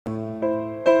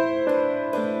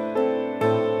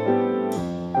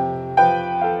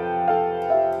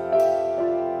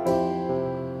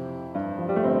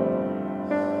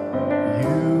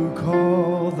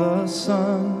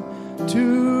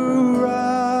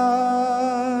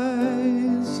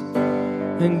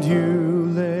and you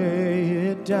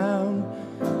lay it down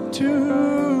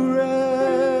to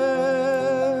rest,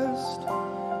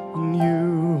 and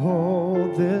you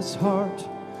hold this heart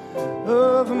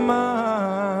of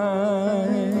mine,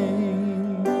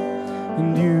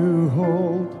 and you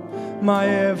hold my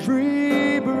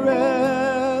every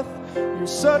breath. You're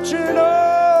such an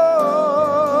awesome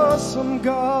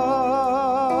God.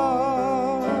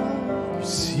 You're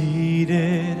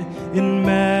seated in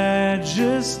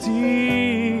majesty,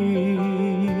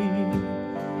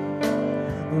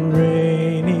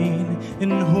 reigning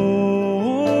in holiness.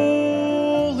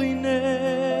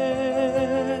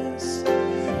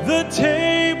 The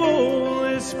table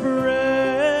is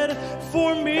spread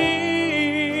for me,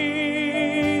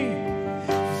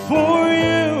 for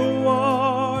you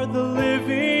are the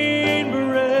living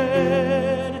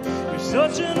bread. You're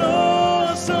such an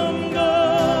awesome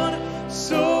God,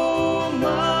 so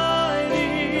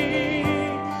mighty,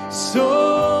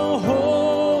 so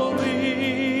holy,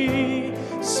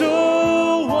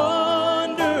 so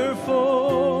wonderful.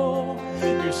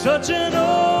 You're such an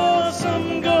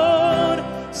awesome God,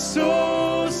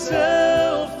 so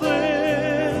selfless,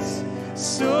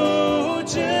 so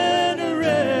generous,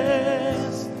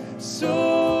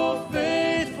 so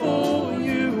faithful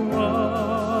you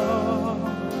are.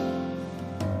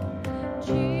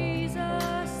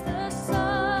 Jesus, the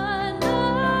Son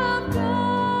of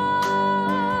God,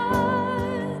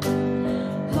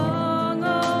 hung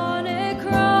on a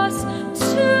cross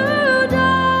to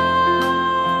die,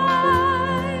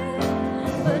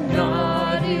 but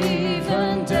not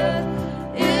even death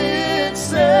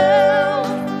itself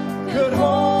could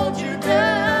hold you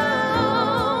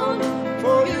down,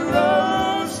 for you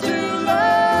rose to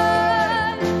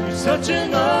life. You're such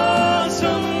an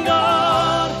awesome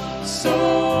God, so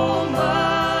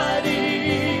mighty,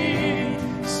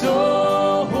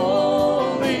 so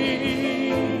holy,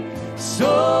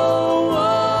 so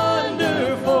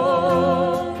wonderful.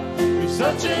 You're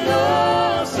such an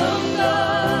awesome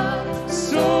God,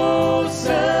 so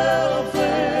selfless,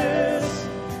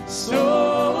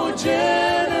 so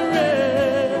generous,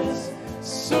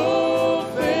 so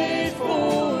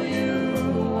faithful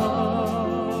you are.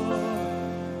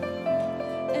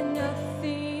 and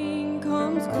nothing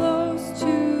comes close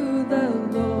to the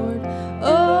Lord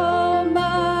Almighty,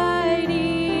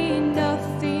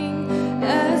 nothing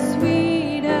as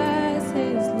sweet as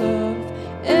His love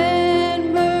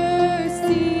and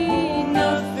mercy.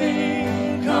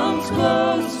 Nothing comes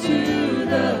close to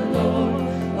the Lord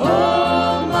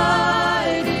Almighty,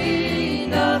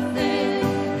 nothing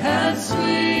as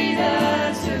sweet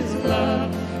as His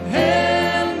love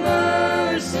and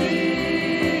mercy.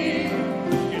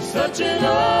 You're such an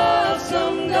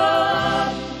awesome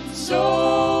God,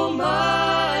 so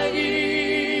mighty,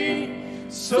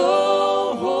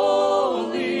 so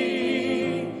holy,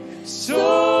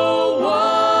 so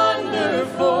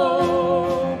wonderful.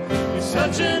 You're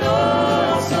such an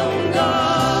awesome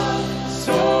God,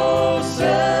 so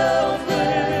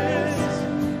selfless,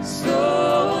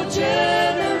 so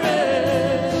generous,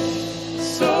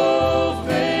 so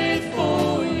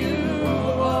faithful you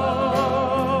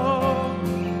are.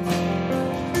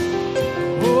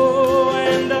 Oh,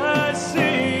 and I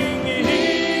sing,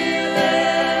 here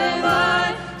am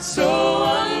I, so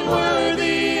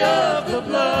unworthy of the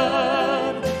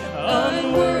blood,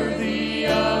 unworthy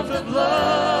of the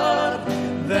blood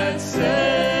that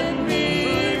set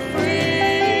me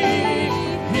free.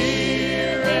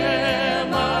 Here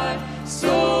am I,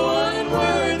 so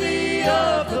unworthy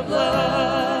of the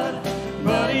blood,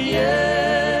 but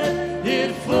yet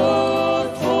it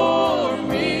flowed for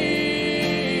me.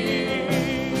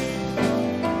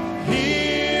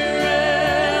 Here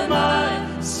am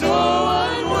I, so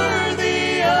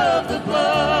unworthy of the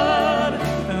blood,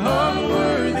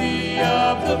 unworthy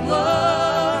of the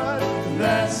blood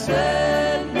that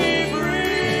set me free.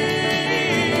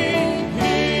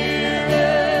 Here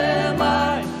am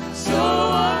I, so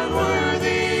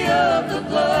unworthy of the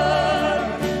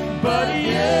blood, but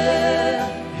yet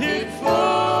it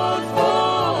flowed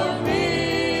for me.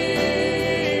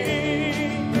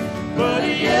 But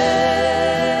yet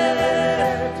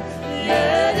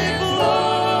it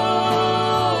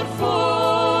flowed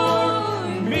for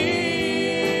me.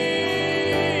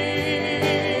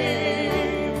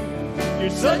 You're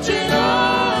such an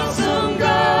awesome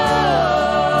God.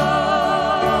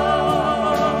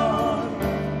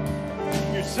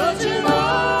 You're such an awesome